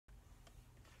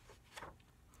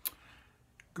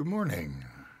Good morning.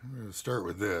 I'm going to start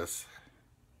with this.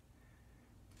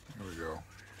 Here we go.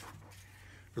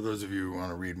 For those of you who want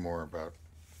to read more about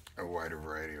a wider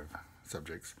variety of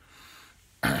subjects.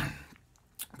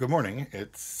 Good morning.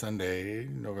 It's Sunday,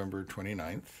 November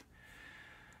 29th.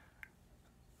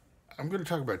 I'm going to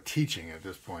talk about teaching at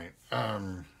this point.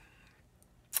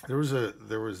 There was a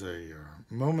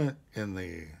moment in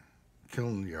the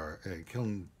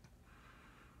kiln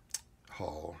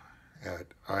hall at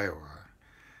Iowa.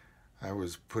 I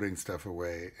was putting stuff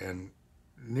away, and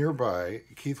nearby,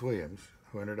 Keith Williams,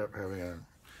 who ended up having a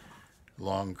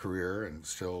long career and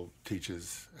still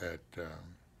teaches at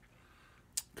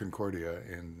Concordia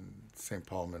in St.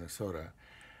 Paul, Minnesota,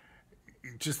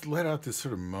 just let out this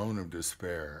sort of moan of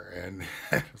despair. And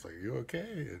I was like, "You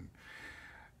okay?" And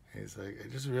he's like, "I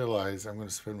just realized I'm going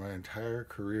to spend my entire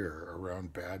career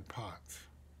around bad pots."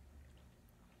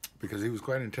 Because he was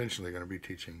quite intentionally going to be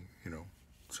teaching,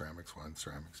 ceramics 1,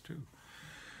 ceramics 2.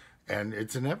 And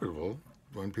it's inevitable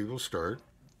when people start,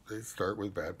 they start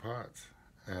with bad pots.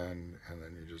 And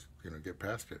then you just, get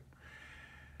past it.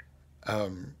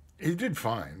 He did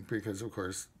fine because, of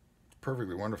course,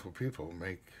 perfectly wonderful people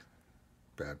make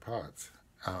bad pots.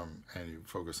 And you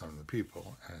focus on the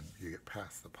people and you get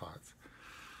past the pots.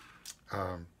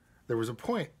 There was a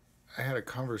point, I had a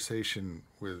conversation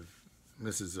with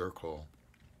Mrs. Zirkle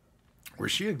where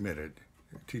she admitted,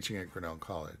 teaching at Grinnell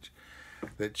College,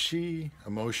 that she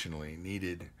emotionally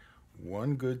needed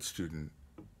one good student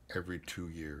every 2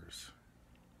 years,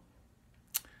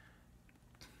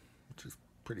 which is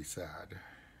pretty sad.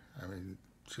 I mean,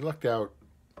 she lucked out,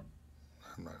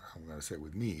 I'm going to say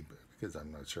with me, because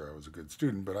I'm not sure I was a good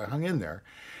student, but I hung in there.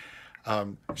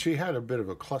 She had a bit of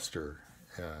a cluster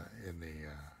in the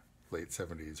late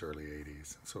 70s, early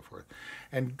 80s, and so forth.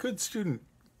 And good student,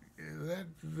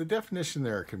 the definition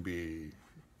there can be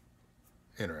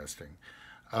interesting.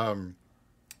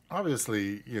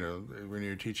 Obviously, when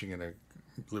you're teaching in a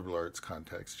liberal arts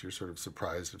context, you're sort of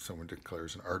surprised if someone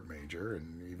declares an art major,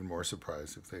 and even more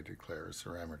surprised if they declare a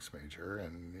ceramics major,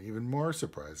 and even more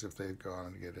surprised if they go on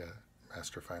and get a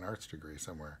Master of Fine Arts degree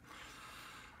somewhere.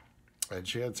 And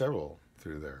she had several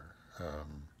through there,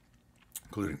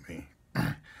 including me.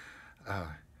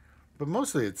 But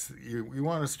mostly, it's you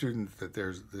want a student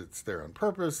that's there on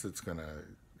purpose, that's going to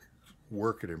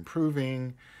work at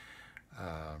improving.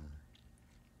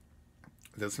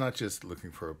 That's not just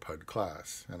looking for a PUD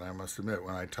class. And I must admit,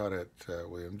 when I taught at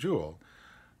William Jewell,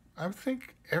 I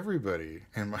think everybody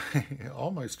and all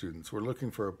my students were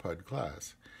looking for a PUD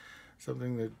class,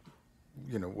 something that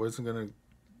wasn't going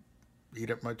to eat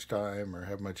up much time or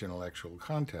have much intellectual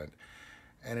content.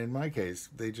 And in my case,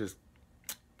 they just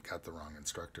got the wrong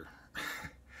instructor.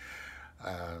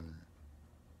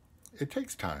 It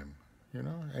takes time,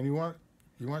 and you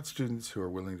want students who are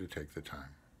willing to take the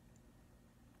time.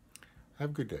 Have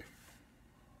a good day.